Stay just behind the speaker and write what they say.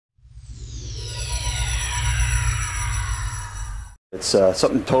It's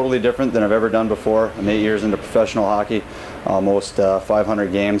something totally different than I've ever done before. I'm 8 years into professional hockey, almost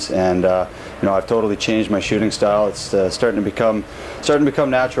 500 games, and you know, I've totally changed my shooting style. It's starting to become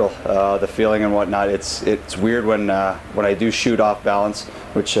natural. The feeling and whatnot. It's weird when I do shoot off balance,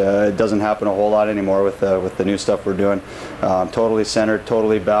 which it doesn't happen a whole lot anymore with the new stuff we're doing. I'm totally centered,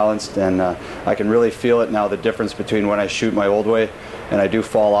 totally balanced, and I can really feel it now. The difference between when I shoot my old way and I do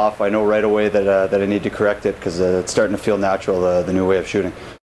fall off, I know right away that I need to correct it, because it's starting to feel natural, the new way of shooting.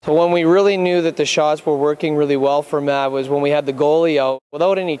 So when we really knew that the shots were working really well for Matt was when we had the goalie out,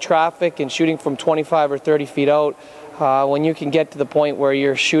 without any traffic and shooting from 25 or 30 feet out. When you can get to the point where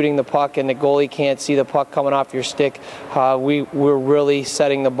you're shooting the puck and the goalie can't see the puck coming off your stick, we're really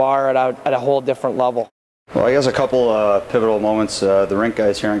setting the bar at a whole different level. Well, I guess a couple pivotal moments. The rink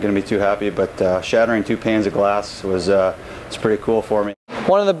guys here aren't going to be too happy, but shattering 2 panes of glass was it's pretty cool for me.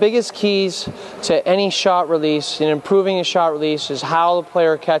 One of the biggest keys to any shot release and improving a shot release is how the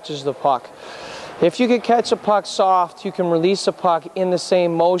player catches the puck. If you can catch a puck soft, you can release the puck in the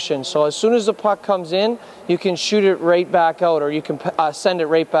same motion. So as soon as the puck comes in, you can shoot it right back out, or you can send it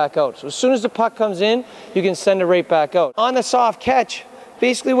right back out. So as soon as the puck comes in, you can send it right back out. On the soft catch,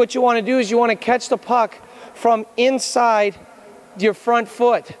 basically what you want to do is you want to catch the puck from inside your front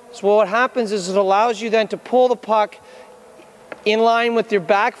foot. So what happens is it allows you then to pull the puck in line with your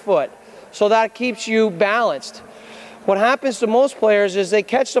back foot. So that keeps you balanced. What happens to most players is they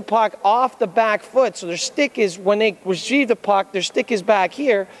catch the puck off the back foot. So their stick is, when they retrieve the puck, their stick is back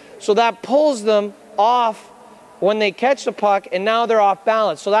here. So that pulls them off when they catch the puck, and now they're off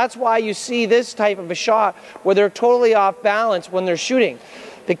balance. So that's why you see this type of a shot where they're totally off balance when they're shooting.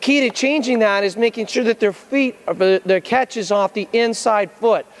 The key to changing that is making sure that their catch is off the inside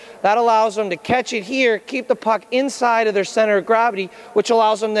foot. That allows them to catch it here, keep the puck inside of their center of gravity, which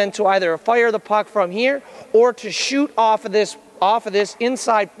allows them then to either fire the puck from here or to shoot off of this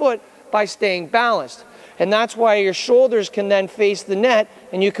inside foot by staying balanced. And that's why your shoulders can then face the net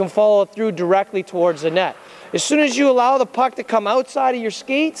and you can follow through directly towards the net. As soon as you allow the puck to come outside of your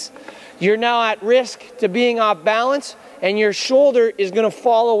skates, you're now at risk to being off balance, and your shoulder is going to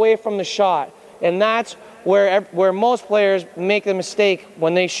fall away from the shot. And that's where most players make the mistake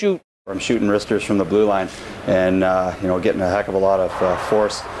when they shoot. I'm shooting wristers from the blue line, and you know, getting a heck of a lot of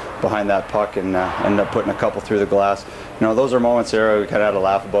force behind that puck, and end up putting a couple through the glass. You know, those are moments there we kind of had to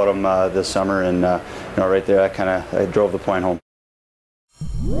laugh about them this summer, and you know, right there I drove the point home.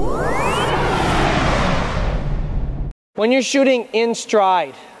 When you're shooting in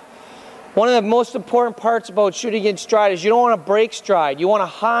stride, one of the most important parts about shooting in stride is you don't want to break stride. You want to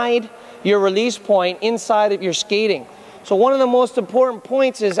hide your release point inside of your skating. So one of the most important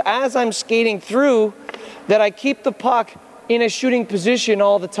points is, as I'm skating through, that I keep the puck in a shooting position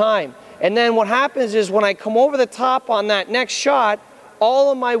all the time. And then what happens is when I come over the top on that next shot,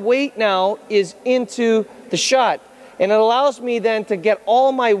 all of my weight now is into the shot. And it allows me then to get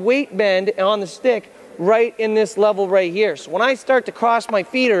all my weight bend on the stick right in this level right here. So when I start to cross my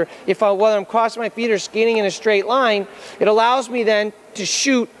feet, or whether I'm crossing my feet or skating in a straight line, it allows me then to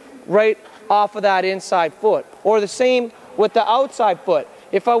shoot right off of that inside foot. Or the same with the outside foot.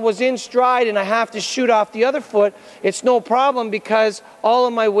 If I was in stride and I have to shoot off the other foot, it's no problem, because all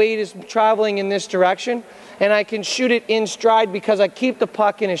of my weight is traveling in this direction, and I can shoot it in stride because I keep the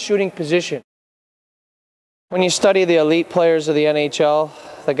puck in a shooting position. When you study the elite players of the NHL,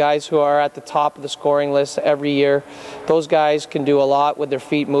 the guys who are at the top of the scoring list every year, those guys can do a lot with their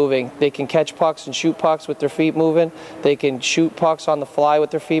feet moving. They can catch pucks and shoot pucks with their feet moving. They can shoot pucks on the fly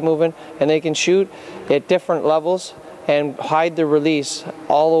with their feet moving, and they can shoot at different levels and hide their release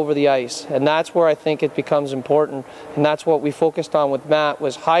all over the ice. And that's where I think it becomes important, and that's what we focused on with Matt,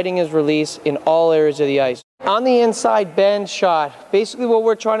 was hiding his release in all areas of the ice. On the inside bend shot, basically what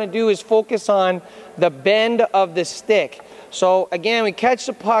we're trying to do is focus on the bend of the stick. So again, we catch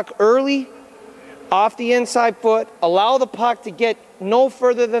the puck early off the inside foot, allow the puck to get no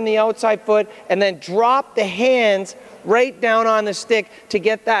further than the outside foot, and then drop the hands right down on the stick to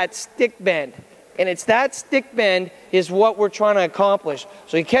get that stick bend. And it's that stick bend is what we're trying to accomplish.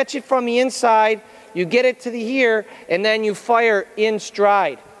 So you catch it from the inside, you get it to the here, and then you fire in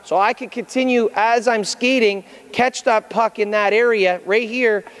stride. So I can continue as I'm skating, catch that puck in that area right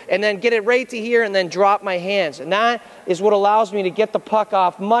here, and then get it right to here, and then drop my hands. And that is what allows me to get the puck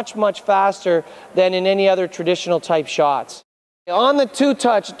off much, much faster than in any other traditional type shots. On the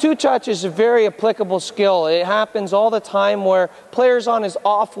two-touch is a very applicable skill. It happens all the time where players on his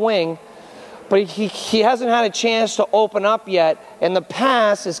off wing, but he hasn't had a chance to open up yet, and the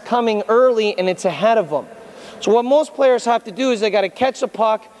pass is coming early and it's ahead of him. So what most players have to do is they got to catch the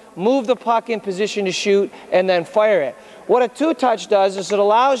puck, move the puck in position to shoot, and then fire it. What a two-touch does is it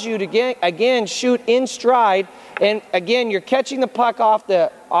allows you to again shoot in stride, and again you're catching the puck off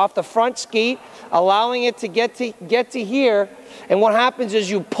the front skate, allowing it to get to here, and what happens is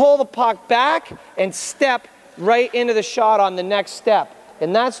you pull the puck back and step right into the shot on the next step.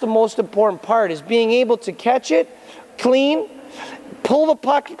 And that's the most important part, is being able to catch it clean, pull the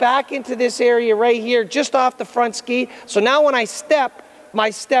puck back into this area right here just off the front skate. So now when I step, my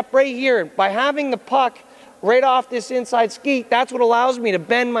step right here, by having the puck right off this inside skate, that's what allows me to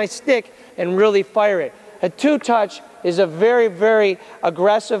bend my stick and really fire it. A two-touch is a very, very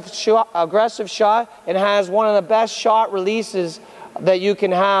aggressive shot and has one of the best shot releases that you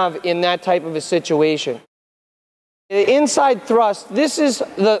can have in that type of a situation. The inside thrust, this is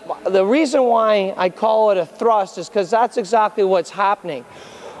the reason why I call it a thrust is because that's exactly what's happening.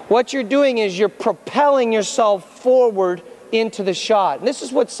 What you're doing is you're propelling yourself forward into the shot. And this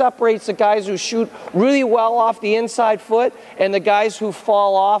is what separates the guys who shoot really well off the inside foot and the guys who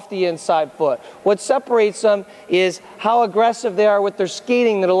fall off the inside foot. What separates them is how aggressive they are with their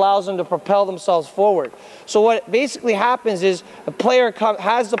skating that allows them to propel themselves forward. So what basically happens is a player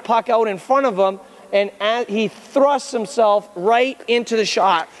has the puck out in front of them, and he thrusts himself right into the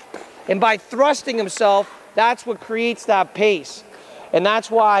shot. And by thrusting himself, that's what creates that pace. And that's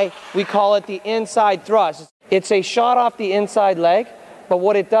why we call it the inside thrust. It's a shot off the inside leg, but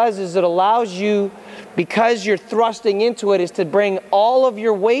what it does is it allows you, because you're thrusting into it, is to bring all of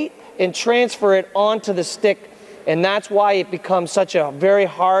your weight and transfer it onto the stick. And that's why it becomes such a very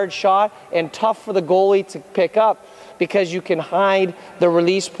hard shot and tough for the goalie to pick up, because you can hide the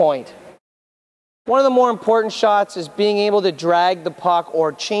release point. One of the more important shots is being able to drag the puck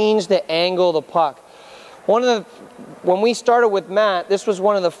or change the angle of the puck. When we started with Matt, this was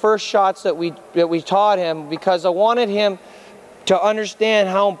one of the first shots that we taught him, because I wanted him to understand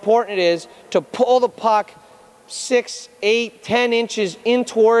how important it is to pull the puck 6, 8, 10 inches in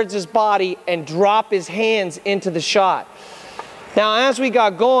towards his body and drop his hands into the shot. Now, as we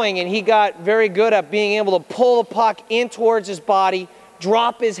got going and he got very good at being able to pull the puck in towards his body,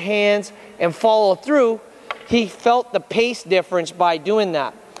 drop his hands, and follow through, he felt the pace difference by doing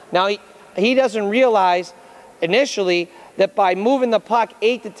that. Now, he doesn't realize initially that by moving the puck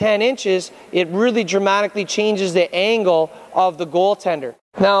 8 to 10 inches, it really dramatically changes the angle of the goaltender.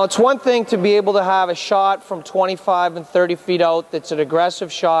 Now, it's one thing to be able to have a shot from 25 and 30 feet out that's an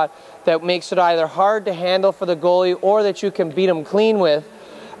aggressive shot that makes it either hard to handle for the goalie or that you can beat him clean with.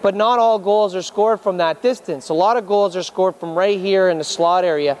 But not all goals are scored from that distance. A lot of goals are scored from right here in the slot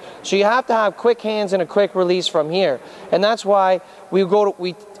area. So you have to have quick hands and a quick release from here. And that's why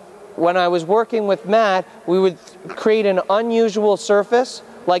when I was working with Matt, we would create an unusual surface,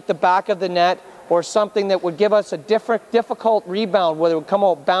 like the back of the net, or something that would give us a difficult rebound, whether it would come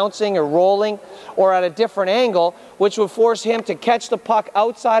out bouncing or rolling or at a different angle, which would force him to catch the puck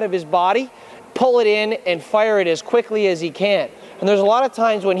outside of his body, pull it in, and fire it as quickly as he can. And there's a lot of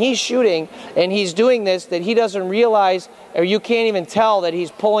times when he's shooting and he's doing this that he doesn't realize, or you can't even tell that he's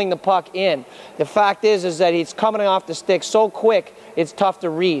pulling the puck in. The fact is that he's coming off the stick so quick, it's tough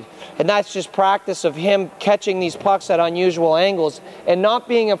to read. And that's just practice of him catching these pucks at unusual angles and not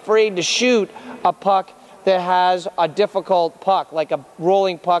being afraid to shoot a puck that has a difficult puck, like a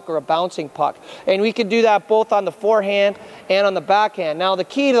rolling puck or a bouncing puck. And we can do that both on the forehand and on the backhand. Now, the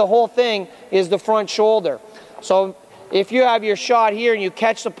key to the whole thing is the front shoulder. So if you have your shot here and you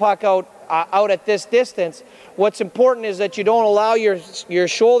catch the puck out at this distance, what's important is that you don't allow your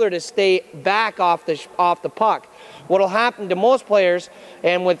shoulder to stay back off the puck. What'll happen to most players,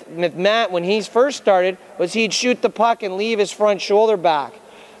 and with Matt when he first started, was he'd shoot the puck and leave his front shoulder back.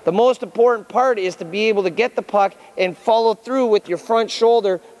 The most important part is to be able to get the puck and follow through with your front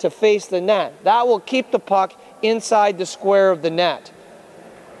shoulder to face the net. That will keep the puck inside the square of the net.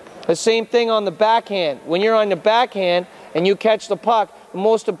 The same thing on the backhand. When you're on the backhand and you catch the puck, the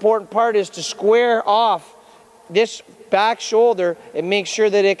most important part is to square off this back shoulder and make sure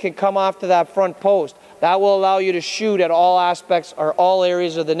that it can come off to that front post. That will allow you to shoot at all aspects or all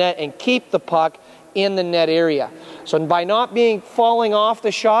areas of the net and keep the puck in the net area. So by not falling off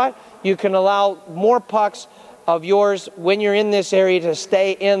the shot, you can allow more pucks of yours when you're in this area to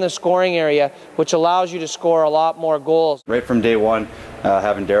stay in the scoring area, which allows you to score a lot more goals. Right from day one,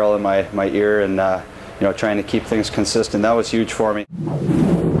 having Daryl in my ear and trying to keep things consistent, that was huge for me.